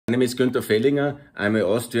My name is Günther Fehlinger. I'm an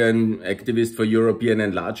Austrian activist for European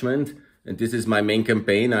enlargement, and this is my main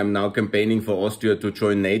campaign. I'm now campaigning for Austria to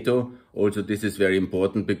join NATO. Also, this is very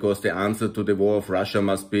important because the answer to the war of Russia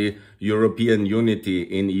must be European unity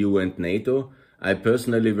in EU and NATO. I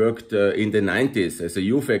personally worked in the 90s as a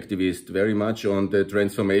youth activist very much on the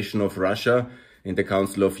transformation of Russia in the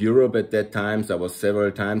Council of Europe at that time. So I was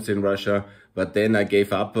several times in Russia, but then I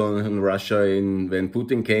gave up on Russia when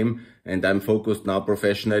Putin came, and I'm focused now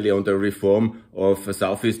professionally on the reform of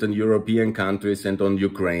Southeastern European countries and on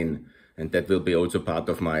Ukraine. And that will be also part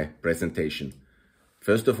of my presentation.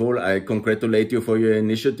 First of all, I congratulate you for your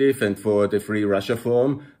initiative and for the Free Russia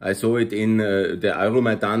Forum. I saw it in the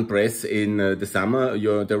Euromaidan press in the summer,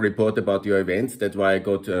 the report about your events. That's why I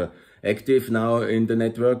got active now in the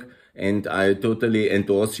network. And I totally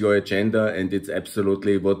endorse your agenda, and it's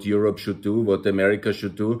absolutely what Europe should do, what America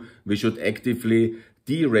should do. We should actively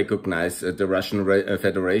de-recognize the Russian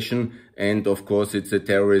Federation, and of course it's a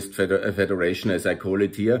terrorist federation, as I call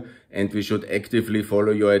it here, and we should actively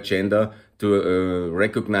follow your agenda to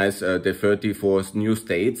recognize the 34 new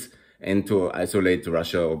states and to isolate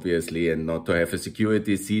Russia, obviously, and not to have a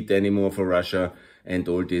security seat anymore for Russia, and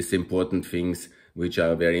all these important things which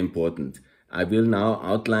are very important. I will now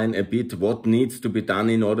outline a bit what needs to be done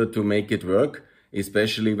in order to make it work,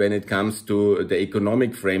 especially when it comes to the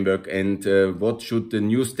economic framework and what should the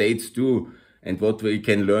new states do and what we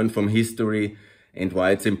can learn from history and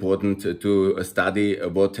why it's important to study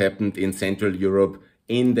what happened in Central Europe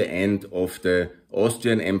in the end of the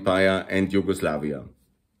Austrian Empire and Yugoslavia.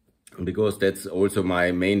 Because that's also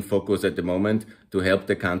my main focus at the moment, to help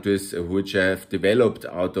the countries which have developed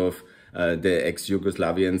out of the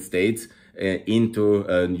ex-Yugoslavian states into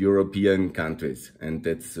European countries. And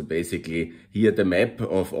that's basically here the map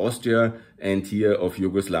of Austria and here of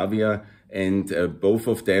Yugoslavia. And both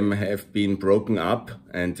of them have been broken up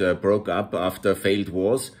and broke up after failed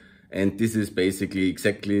wars. And this is basically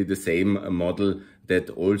exactly the same model that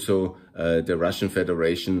also the Russian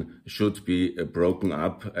Federation should be broken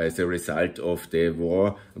up as a result of the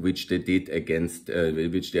war which they did against,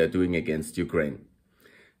 which they are doing against Ukraine.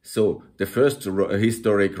 So, the first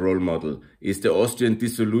historic role model is the Austrian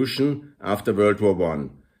dissolution after World War I.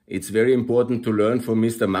 It's very important to learn from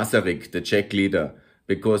Mr. Masaryk, the Czech leader,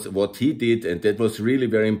 because what he did, and that was really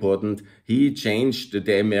very important, he changed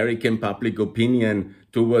the American public opinion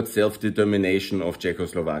towards self-determination of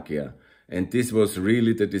Czechoslovakia. And this was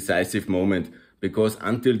really the decisive moment, because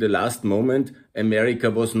until the last moment, America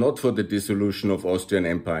was not for the dissolution of Austrian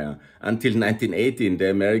Empire. Until 1918, the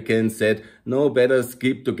Americans said, no, better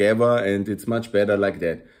keep together and it's much better like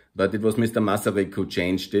that. But it was Mr. Masaryk who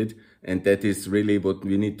changed it, and that is really what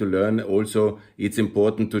we need to learn. Also, it's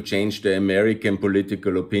important to change the American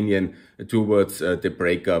political opinion towards the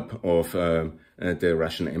breakup of the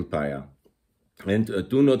Russian Empire. And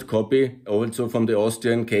do not copy, also from the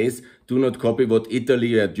Austrian case, do not copy what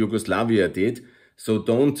Italy and Yugoslavia did. So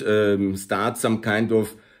don't start some kind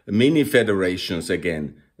of mini federations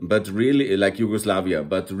again, but really, like Yugoslavia,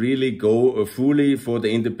 but really go fully for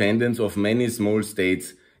the independence of many small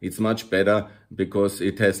states. It's much better because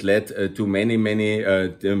it has led to many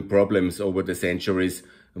problems over the centuries.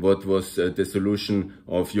 What was the solution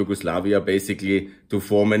of Yugoslavia? Basically to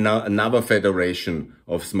form another federation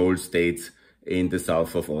of small states in the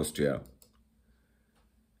south of Austria.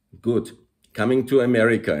 Good. Coming to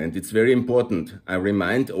America, and it's very important, I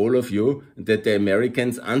remind all of you that the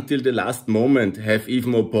Americans until the last moment have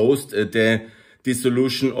even opposed the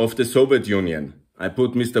dissolution of the Soviet Union. I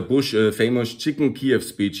put Mr. Bush's famous Chicken Kiev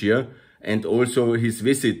speech here and also his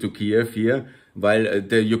visit to Kiev here. While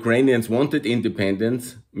the Ukrainians wanted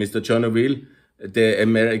independence, Mr. Chernobyl, the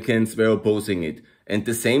Americans were opposing it. And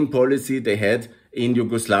the same policy they had in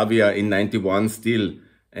Yugoslavia in 91 still,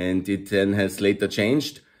 and it then has later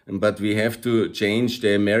changed. But we have to change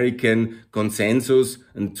the American consensus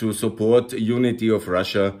and to support unity of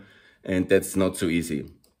Russia, and that's not so easy.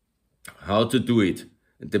 How to do it?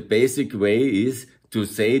 The basic way is to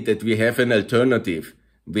say that we have an alternative.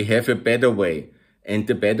 We have a better way. And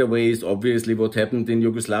the better way is obviously what happened in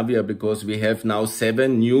Yugoslavia, because we have now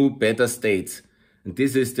 7 new better states. And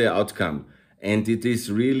this is the outcome. And it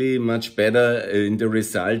is really much better in the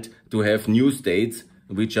result to have new states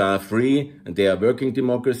which are free, and they are working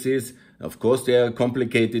democracies. Of course, they are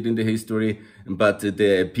complicated in the history, but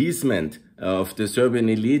the appeasement of the Serbian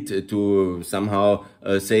elite to somehow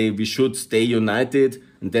say we should stay united,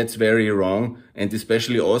 that's very wrong. And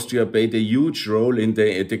especially Austria played a huge role in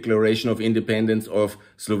the declaration of independence of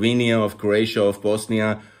Slovenia, of Croatia, of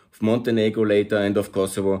Bosnia, of Montenegro later, and of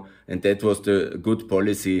Kosovo. And that was the good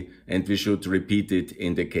policy, and we should repeat it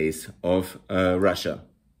in the case of Russia.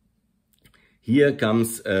 Here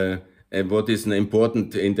comes what is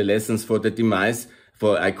important in the lessons for the demise,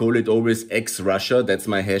 I call it always ex-Russia, that's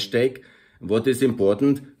my hashtag. What is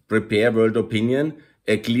important? Prepare world opinion,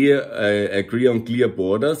 agree on clear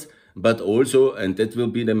borders, but also, and that will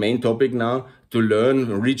be the main topic now, to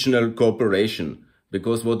learn regional cooperation.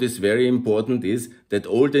 Because what is very important is that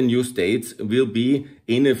all the new states will be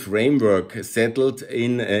in a framework, settled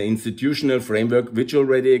in an institutional framework which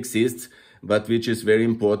already exists, but which is very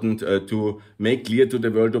important to make clear to the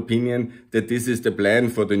world opinion that this is the plan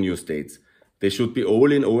for the new states. They should be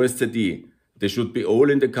all in OSCE. They should be all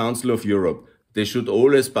in the Council of Europe. They should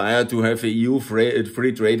all aspire to have a EU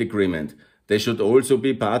free trade agreement. They should also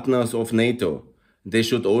be partners of NATO. They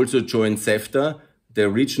should also join CEFTA, the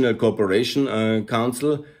Regional Cooperation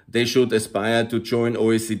Council. They should aspire to join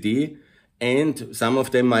OECD. And some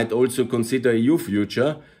of them might also consider EU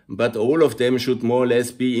future, but all of them should more or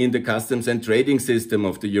less be in the customs and trading system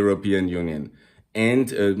of the European Union.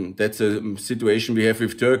 And that's a situation we have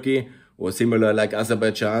with Turkey, or similar like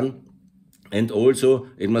Azerbaijan. And also,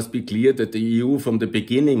 it must be clear that the EU from the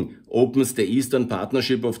beginning opens the Eastern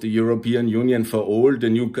Partnership of the European Union for all the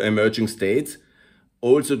new emerging states.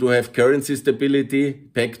 Also to have currency stability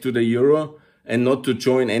pegged to the euro and not to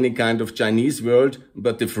join any kind of Chinese world,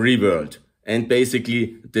 but the free world and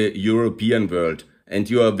basically the European world. And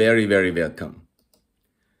you are very, very welcome.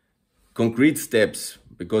 Concrete steps,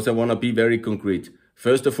 because I want to be very concrete.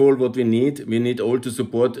 First of all, what we need all to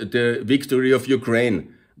support the victory of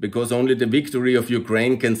Ukraine, because only the victory of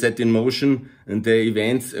Ukraine can set in motion the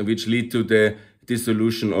events which lead to the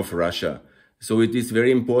dissolution of Russia. So it is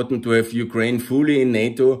very important to have Ukraine fully in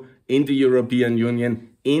NATO, in the European Union,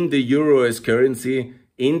 in the euro as currency,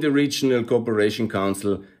 in the Regional Cooperation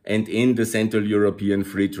Council, and in the Central European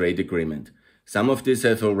Free Trade Agreement. Some of this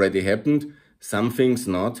have already happened, some things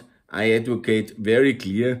not. I advocate very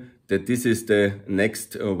clear that this is the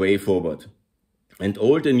next way forward. And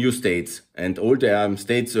all the new states and all the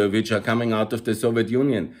states which are coming out of the Soviet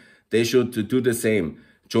Union, they should do the same.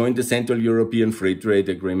 Join the Central European Free Trade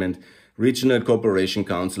Agreement, Regional Cooperation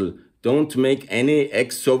Council. Don't make any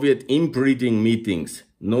ex-Soviet inbreeding meetings.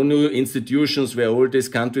 No new institutions where all these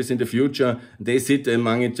countries in the future, they sit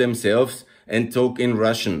among themselves and talk in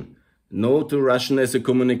Russian. No to Russian as a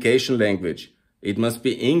communication language. It must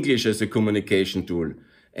be English as a communication tool.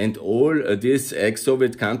 And all these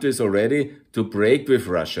ex-Soviet countries already to break with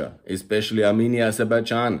Russia, especially Armenia,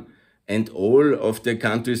 Azerbaijan, and all of the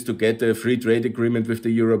countries to get a free trade agreement with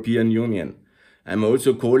the European Union. I'm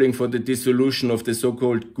also calling for the dissolution of the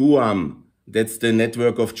so-called GUAM. That's the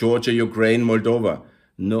network of Georgia, Ukraine, Moldova,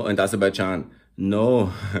 and Azerbaijan.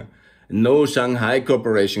 No, no Shanghai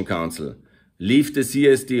Cooperation Council. Leave the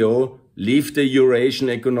CSTO, leave the Eurasian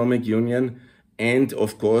Economic Union, and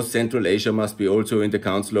of course, Central Asia must be also in the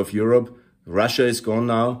Council of Europe. Russia is gone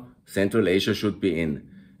now. Central Asia should be in.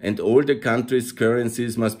 And all the countries'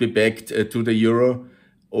 currencies must be backed to the euro.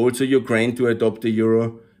 Also Ukraine to adopt the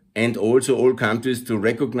euro. And also all countries to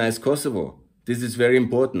recognize Kosovo. This is very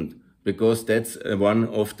important because that's one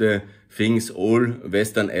of the things all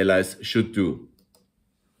Western allies should do.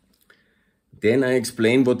 Then I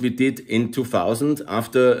explain what we did in 2000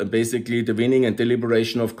 after basically the winning and the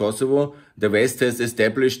liberation of Kosovo. The West has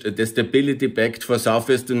established the Stability Pact for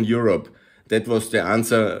Southwestern Europe. That was the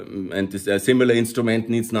answer, and a similar instrument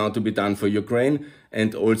needs now to be done for Ukraine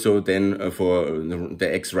and also then for the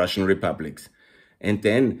ex-Russian republics. And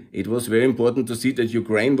then it was very important to see that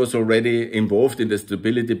Ukraine was already involved in the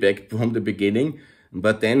Stability Pact from the beginning,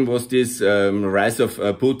 but then was this rise of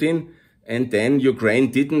Putin. And then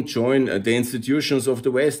Ukraine didn't join the institutions of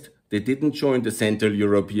the West. They didn't join the Central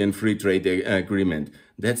European Free Trade Agreement.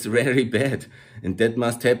 That's very bad. And that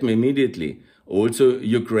must happen immediately. Also,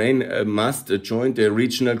 Ukraine must join the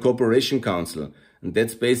Regional Cooperation Council. And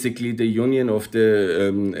that's basically the union of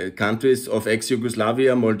the countries of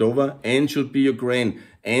ex-Yugoslavia, Moldova, and should be Ukraine.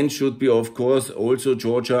 And should be, of course, also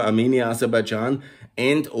Georgia, Armenia, Azerbaijan,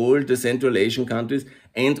 and all the Central Asian countries,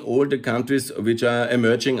 and all the countries which are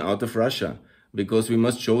emerging out of Russia. Because we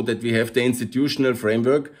must show that we have the institutional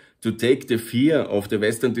framework to take the fear of the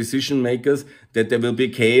Western decision makers that there will be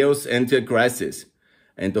chaos and a crisis.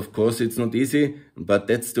 And of course it's not easy, but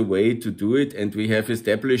that's the way to do it. And we have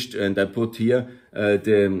established, and I put here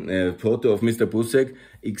the photo of Mr. Busek,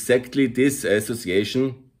 exactly this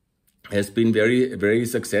association has been very, very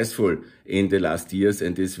successful in the last years,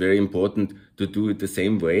 and it's very important to do it the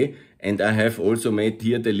same way. And I have also made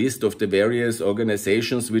here the list of the various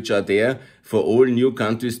organizations which are there for all new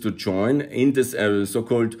countries to join in this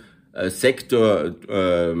so-called sector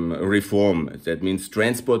reform. That means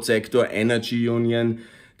transport sector, energy union,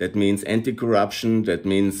 that means anti-corruption, that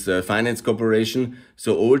means finance cooperation.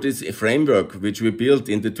 So all this framework which we built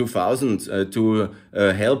in the 2000s to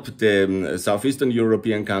help the Southeastern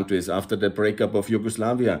European countries after the breakup of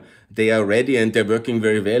Yugoslavia, they are ready and they're working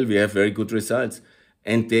very well. We have very good results.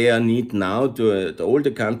 And they need now to all the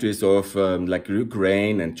countries of like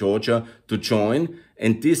Ukraine and Georgia to join.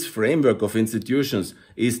 And this framework of institutions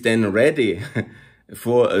is then ready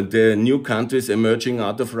for the new countries emerging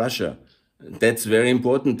out of Russia. That's very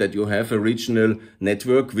important, that you have a regional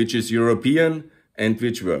network which is European and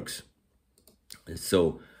which works.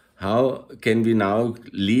 So how can we now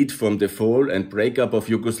lead from the fall and breakup of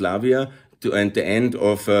Yugoslavia and the end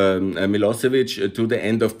of Milosevic to the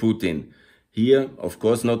end of Putin? Here, of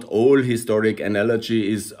course, not all historic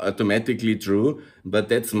analogy is automatically true, but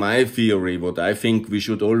that's my theory, what I think we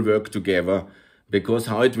should all work together. Because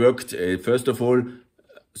how it worked, first of all,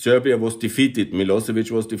 Serbia was defeated. Milosevic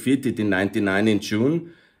was defeated in 1999 in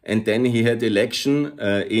June, and then he had election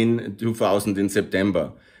in 2000 in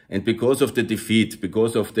September. And because of the defeat,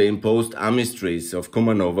 because of the imposed armistice of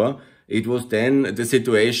Kumanova, it was then the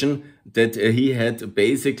situation that he had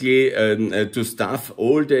basically to stuff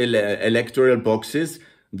all the electoral boxes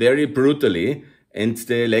very brutally. And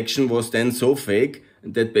the election was then so fake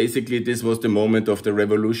that basically this was the moment of the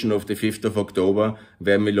revolution of the 5th of October,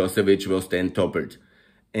 where Milosevic was then toppled.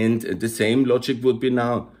 And the same logic would be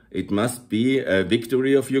now. It must be a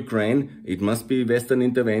victory of Ukraine. It must be Western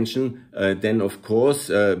intervention. Then, of course,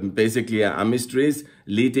 basically an armistice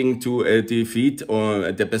leading to a defeat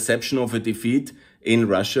or the perception of a defeat in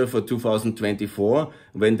Russia for 2024,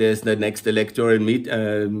 when there's the next electoral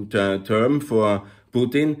term for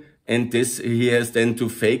Putin. And this he has then to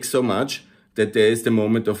fake so much that there is the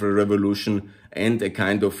moment of a revolution and a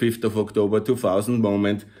kind of 5th of October 2000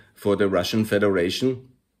 moment for the Russian Federation.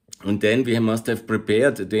 And then we must have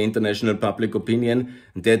prepared the international public opinion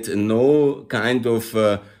that no kind of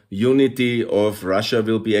unity of Russia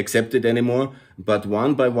will be accepted anymore, but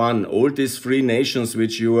one by one, all these three nations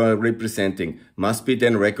which you are representing must be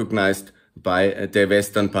then recognized by the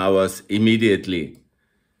Western powers immediately.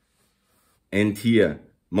 And here,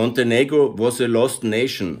 Montenegro was a lost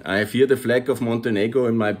nation. I have here the flag of Montenegro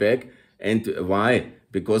in my bag. And why?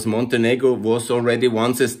 Because Montenegro was already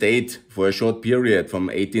once a state for a short period from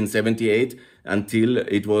 1878 until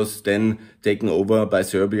it was then taken over by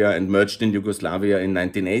Serbia and merged in Yugoslavia in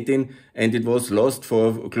 1918. And it was lost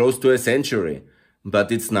for close to a century.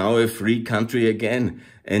 But it's now a free country again.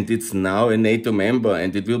 And it's now a NATO member.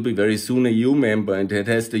 And it will be very soon a EU member. And it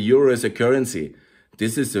has the euro as a currency.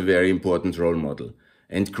 This is a very important role model.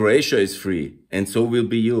 And Croatia is free. And so will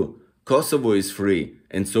be you. Kosovo is free.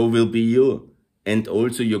 And so will be you. And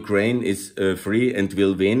also Ukraine is free and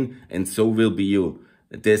will win, and so will be you.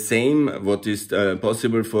 The same, what is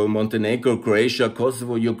possible for Montenegro, Croatia,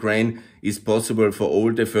 Kosovo, Ukraine, is possible for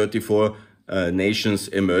all the 34 nations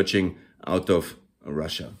emerging out of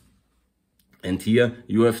Russia. And here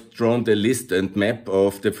you have drawn the list and map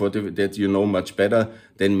of the that you know much better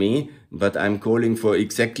than me, but I'm calling for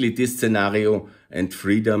exactly this scenario and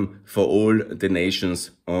freedom for all the nations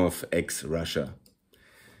of ex-Russia.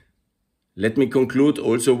 Let me conclude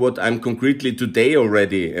also what I'm concretely today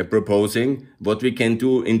already proposing, what we can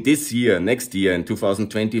do in this year, next year, in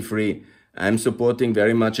 2023. I'm supporting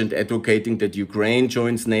very much and advocating that Ukraine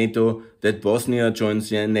joins NATO, that Bosnia joins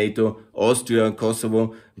NATO, Austria,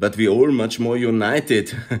 Kosovo, but we all much more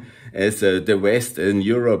united as the West and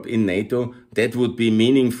Europe in NATO. That would be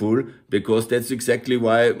meaningful, because that's exactly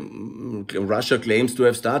why Russia claims to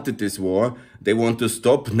have started this war. They want to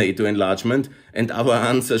stop NATO enlargement, and our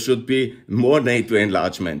answer should be more NATO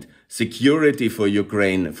enlargement. Security for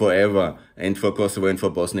Ukraine forever, and for Kosovo and for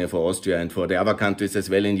Bosnia, for Austria and for the other countries as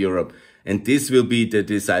well in Europe. And this will be the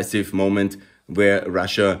decisive moment where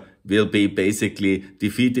Russia will be basically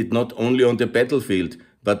defeated not only on the battlefield,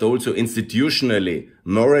 but also institutionally,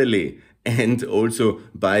 morally, and also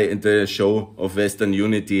by the show of Western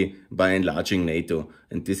unity by enlarging NATO.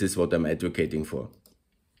 And this is what I'm advocating for.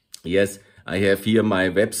 Yes, I have here my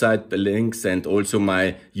website links and also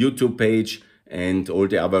my YouTube page and all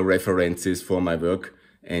the other references for my work.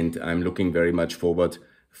 And I'm looking very much forward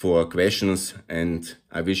for questions, and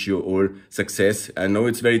I wish you all success. I know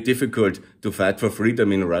it's very difficult to fight for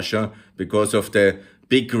freedom in Russia because of the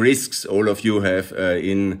big risks all of you have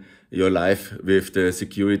in your life with the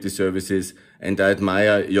security services, and I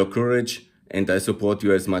admire your courage and I support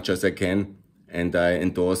you as much as I can, and I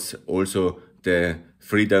endorse also the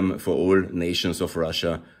freedom for all nations of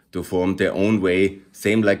Russia to form their own way,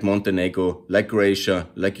 same like Montenegro, like Croatia,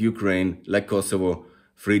 like Ukraine, like Kosovo,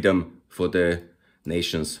 freedom for the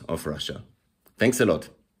nations of Russia. Thanks a lot.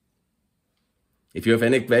 If you have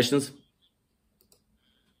any questions.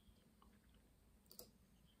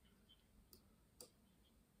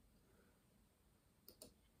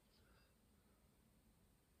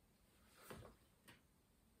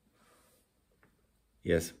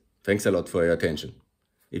 Yes, thanks a lot for your attention.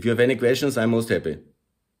 If you have any questions, I'm most happy.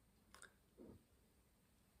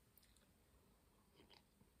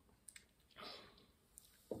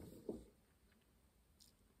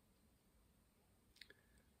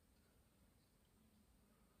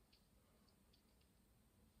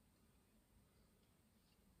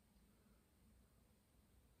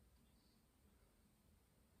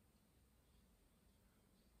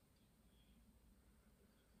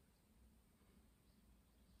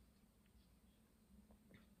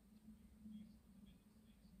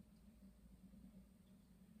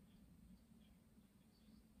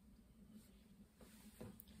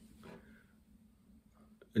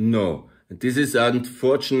 No, this is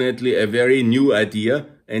unfortunately a very new idea,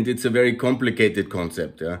 and it's a very complicated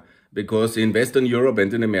concept, yeah? Because in Western Europe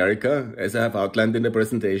and in America, as I have outlined in the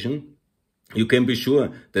presentation, you can be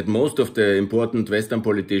sure that most of the important Western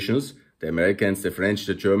politicians, the Americans, the French,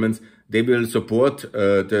 the Germans, they will support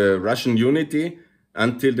the Russian unity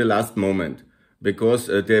until the last moment. Because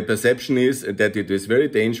the perception is that it is very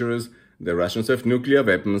dangerous, the Russians have nuclear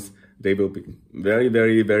weapons, they will be very,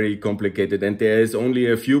 very, very complicated. And there is only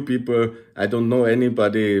a few people, I don't know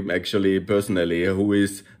anybody actually personally, who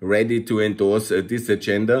is ready to endorse this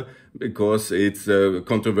agenda, because it's a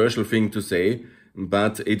controversial thing to say.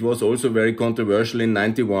 But it was also very controversial in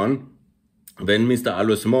 91 when Mr.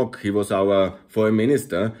 Alois Mock, he was our foreign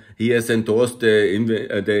minister, he has endorsed the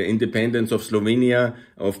independence of Slovenia,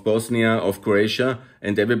 of Bosnia, of Croatia,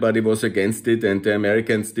 and everybody was against it, and the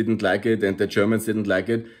Americans didn't like it, and the Germans didn't like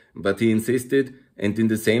it, but he insisted, and in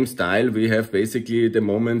the same style, we have basically, the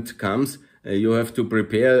moment comes, you have to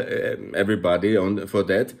prepare everybody for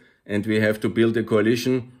that, and we have to build a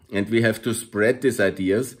coalition, and we have to spread these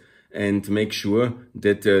ideas, and make sure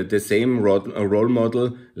that the same role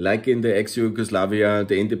model, like in the ex-Yugoslavia,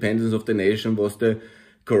 the independence of the nation was the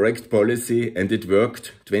correct policy, and it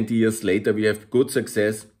worked. 20 years later, we have good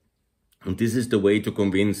success, and this is the way to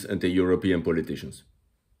convince the European politicians.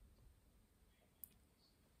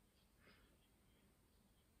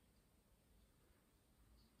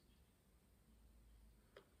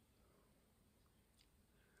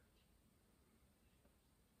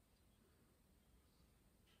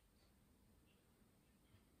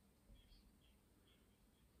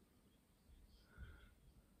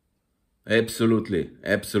 Absolutely,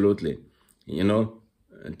 absolutely. You know,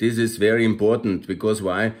 this is very important, because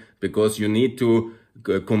why? Because you need to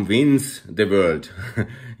convince the world.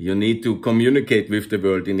 You need to communicate with the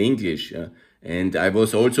world in English. And I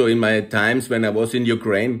was also, in my times when I was in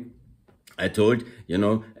Ukraine, I told, you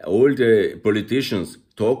know, all the politicians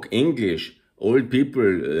talk English. All people,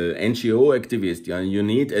 NGO activists, yeah, you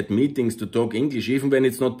need at meetings to talk English, even when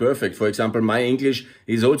it's not perfect. For example, my English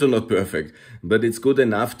is also not perfect, but it's good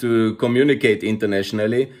enough to communicate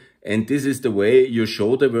internationally. And this is the way you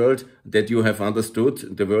show the world that you have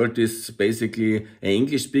understood. The world is basically an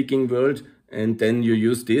English-speaking world, and then you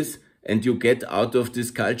use this, and you get out of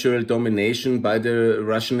this cultural domination by the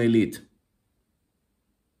Russian elite.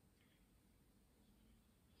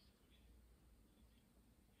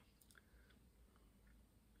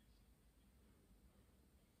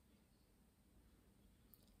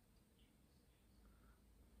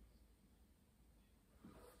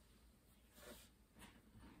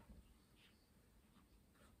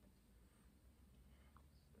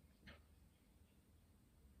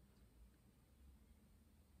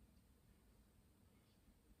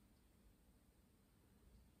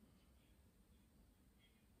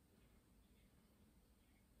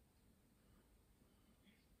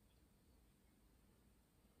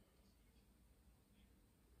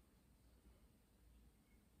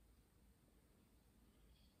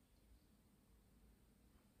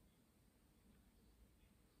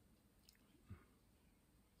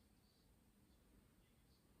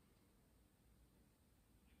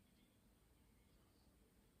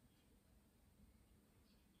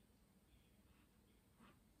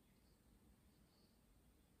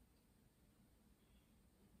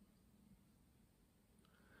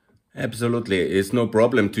 Absolutely. It's no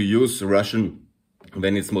problem to use Russian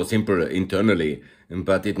when it's more simple internally,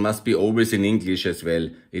 but it must be always in English as well.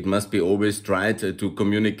 It must be always tried to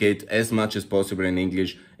communicate as much as possible in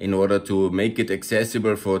English in order to make it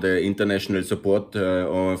accessible for the international support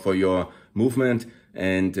or for your movement.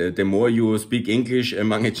 And the more you speak English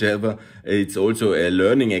among each other, it's also a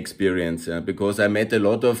learning experience. Because I met a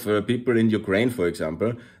lot of people in Ukraine, for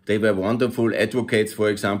example. They were wonderful advocates, for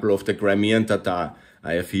example, of the Crimean Tatar.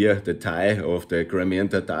 I have here the tie of the Crimean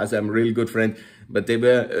Tatars. I'm a really good friend. But they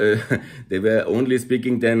were only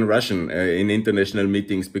speaking then Russian in international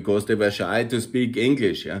meetings because they were shy to speak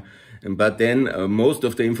English. Yeah? But then most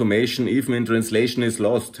of the information, even in translation, is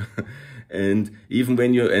lost. And even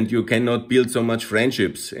when you cannot build so much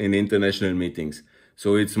friendships in international meetings.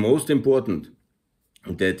 So it's most important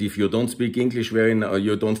that if you don't speak English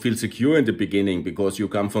you don't feel secure in the beginning because you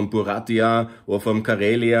come from Buryatia or from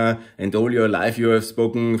Karelia and all your life you have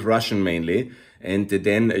spoken Russian mainly. And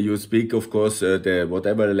then you speak, of course, the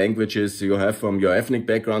whatever languages you have from your ethnic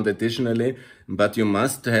background additionally, but you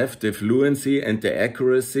must have the fluency and the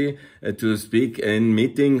accuracy to speak in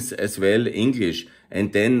meetings as well English.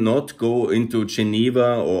 And then not go into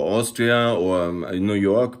Geneva or Austria or New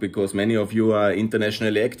York, because many of you are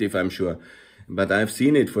internationally active, I'm sure. But I've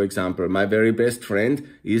seen it, for example. My very best friend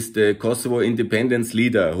is the Kosovo independence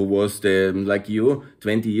leader who was like you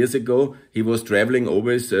 20 years ago. He was traveling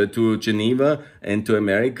always to Geneva and to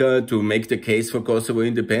America to make the case for Kosovo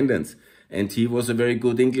independence. And he was a very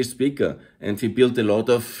good English speaker. And he built a lot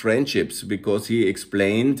of friendships because he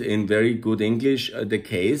explained in very good English the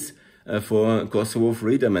case for Kosovo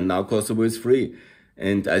freedom. And now Kosovo is free.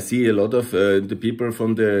 And I see a lot of the people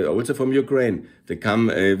also from Ukraine. They come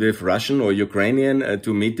with Russian or Ukrainian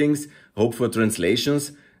to meetings, hope for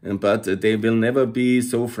translations, but they will never be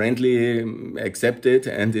so friendly accepted,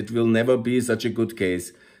 and it will never be such a good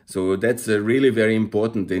case. So that's really very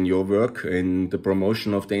important in your work, in the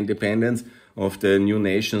promotion of the independence of the new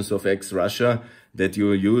nations of ex-Russia, that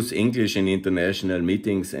you use English in international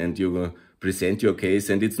meetings and you present your case.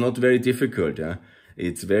 And it's not very difficult.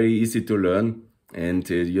 It's very easy to learn.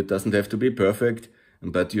 And it doesn't have to be perfect,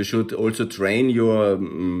 but you should also train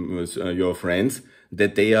your friends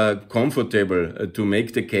that they are comfortable to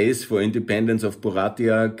make the case for independence of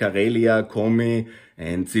Buryatia, Karelia, Komi,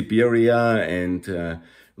 and Siberia, and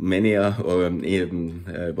many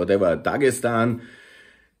whatever, Dagestan,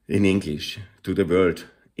 in English to the world,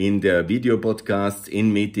 in their video podcasts,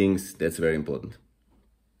 in meetings. That's very important.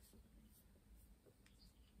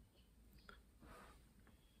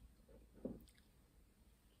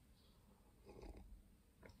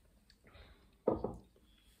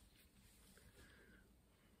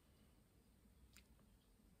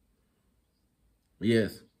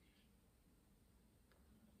 Yes.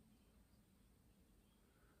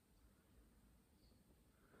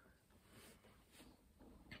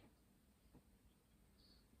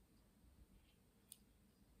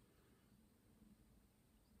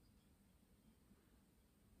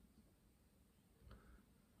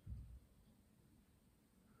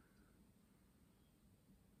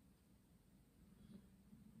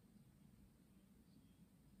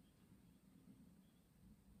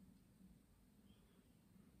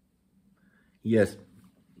 Yes.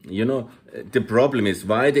 You know, the problem is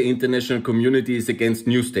why the international community is against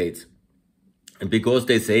new states. Because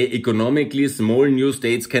they say economically small new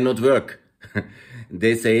states cannot work.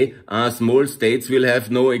 They say small states will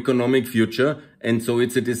have no economic future, and so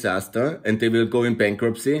it's a disaster and they will go in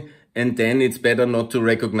bankruptcy, and then it's better not to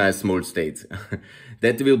recognize small states.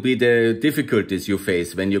 That will be the difficulties you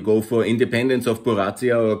face when you go for independence of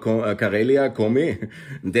Buryatia or Karelia, Komi.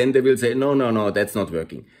 Then they will say, no, that's not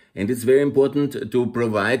working. And it's very important to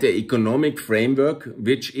provide an economic framework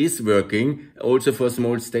which is working also for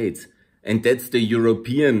small states. And that's the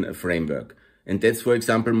European framework. And that's, for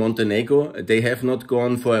example, Montenegro. They have not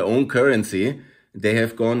gone for their own currency. They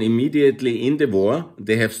have gone immediately in the war.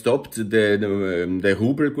 They have stopped the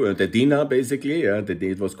ruble, the dinar, basically.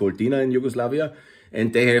 It was called dinar in Yugoslavia.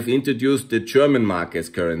 And they have introduced the German mark as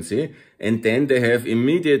currency. And then they have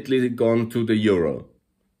immediately gone to the euro.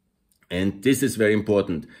 And this is very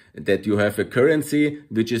important, that you have a currency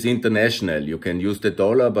which is international. You can use the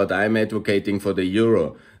dollar, but I'm advocating for the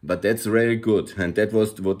euro. But that's very good, and that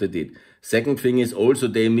was what they did. Second thing is also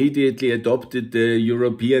they immediately adopted the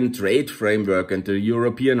European trade framework and the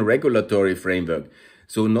European regulatory framework.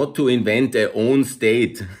 So not to invent their own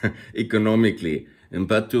state economically,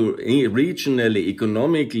 but to regionally,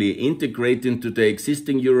 economically integrate into the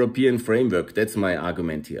existing European framework. That's my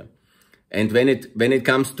argument here. And when it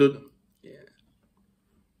comes to...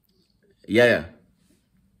 Yeah.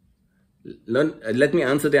 Let me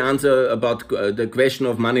answer about the question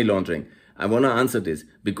of money laundering. I want to answer this.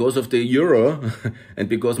 Because of the euro and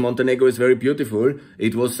because Montenegro is very beautiful,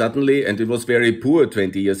 it was suddenly, and it was very poor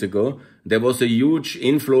 20 years ago, there was a huge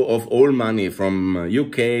inflow of all money from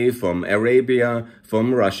UK, from Arabia,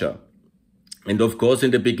 from Russia. And of course,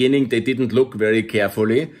 in the beginning, they didn't look very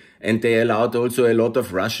carefully, and they allowed also a lot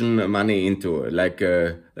of Russian money into, like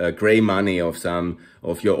gray money of some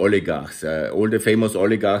of your oligarchs. All the famous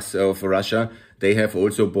oligarchs of Russia, they have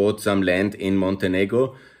also bought some land in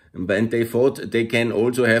Montenegro, and they thought they can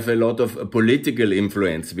also have a lot of political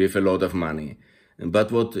influence with a lot of money.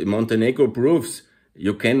 But what Montenegro proves,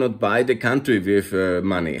 you cannot buy the country with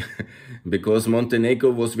money, because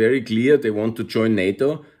Montenegro was very clear they want to join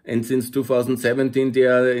NATO, and since 2017 they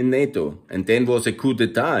are in NATO. And then was a coup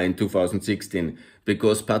d'etat in 2016,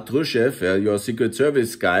 because Patrushev, your secret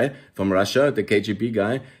service guy from Russia, the KGB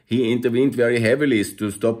guy, he intervened very heavily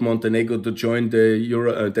to stop Montenegro to join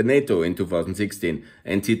the NATO in 2016,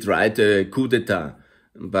 and he tried a coup d'etat,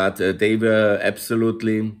 but they were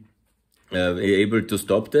absolutely able to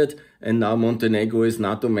stop that, and now Montenegro is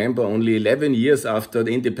NATO member only 11 years after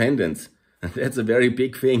the independence. That's a very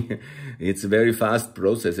big thing. It's a very fast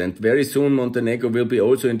process, and very soon Montenegro will be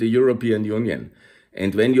also in the European Union.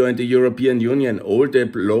 And when you're in the European Union, all the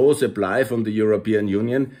laws apply from the European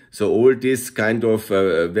Union, so all this kind of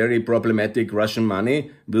very problematic Russian money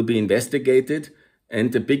will be investigated.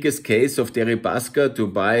 And the biggest case of Deripaska to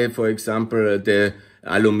buy, for example, the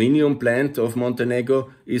aluminium plant of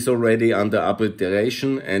Montenegro is already under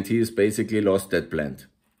arbitration, and he has basically lost that plant.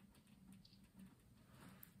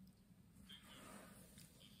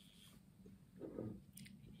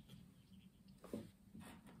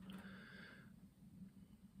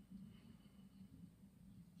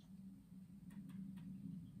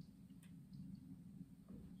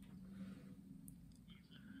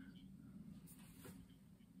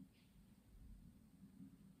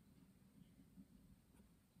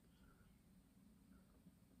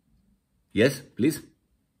 Yes, please.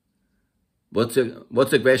 What's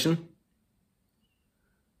the question?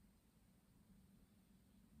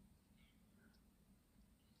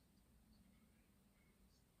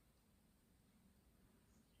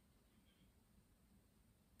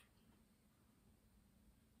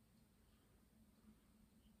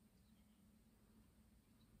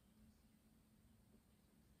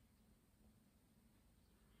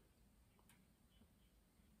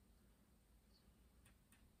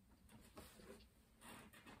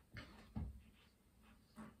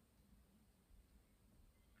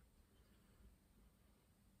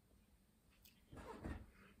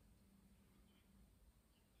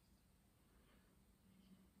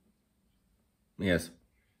 Yes.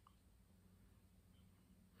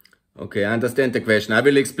 Okay, I understand the question. I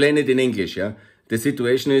will explain it in English. Yeah, the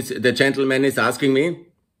situation is, the gentleman is asking me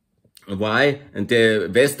why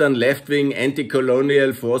the Western left-wing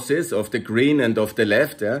anti-colonial forces of the Green and of the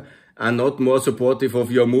left are not more supportive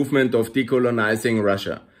of your movement of decolonizing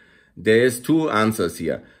Russia. There is two answers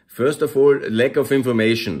here. First of all, lack of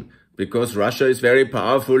information, because Russia is very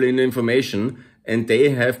powerful in information, and they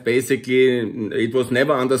have basically, it was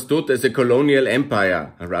never understood as a colonial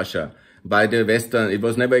empire, Russia, by the Western. It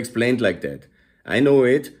was never explained like that. I know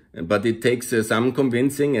it, but it takes some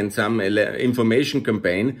convincing and some information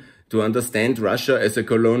campaign to understand Russia as a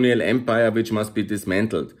colonial empire which must be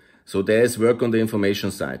dismantled. So there is work on the information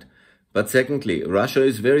side. But secondly, Russia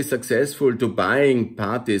is very successful to buying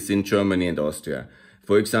parties in Germany and Austria.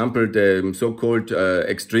 For example, the so-called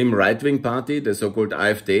extreme right-wing party, the so-called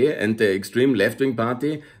AfD, and the extreme left-wing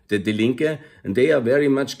party, the Die Linke, and they are very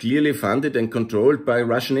much clearly funded and controlled by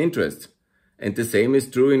Russian interests. And the same is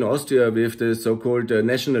true in Austria with the so-called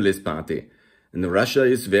nationalist party. And Russia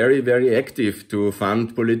is very, very active to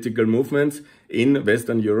fund political movements in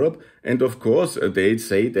Western Europe. And of course, they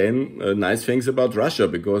say then nice things about Russia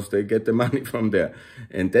because they get the money from there.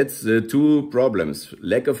 And that's two problems.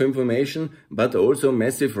 Lack of information, but also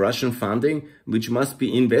massive Russian funding, which must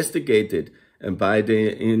be investigated by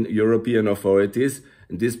the European authorities.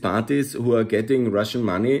 These parties who are getting Russian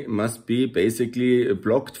money must be basically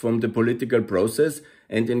blocked from the political process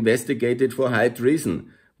and investigated for high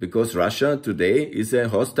treason. Because Russia today is a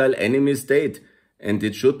hostile enemy state, and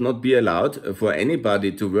it should not be allowed for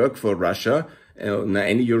anybody to work for Russia,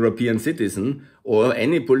 any European citizen, or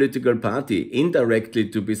any political party indirectly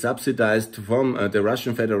to be subsidized from the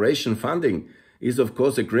Russian Federation funding is of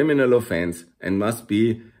course a criminal offense and must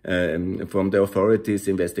be from the authorities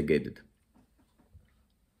investigated.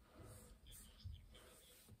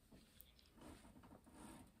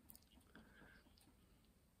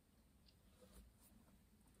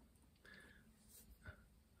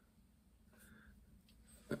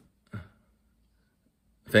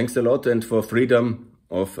 Thanks a lot, and for freedom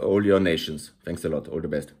of all your nations. Thanks a lot. All the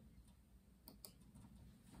best.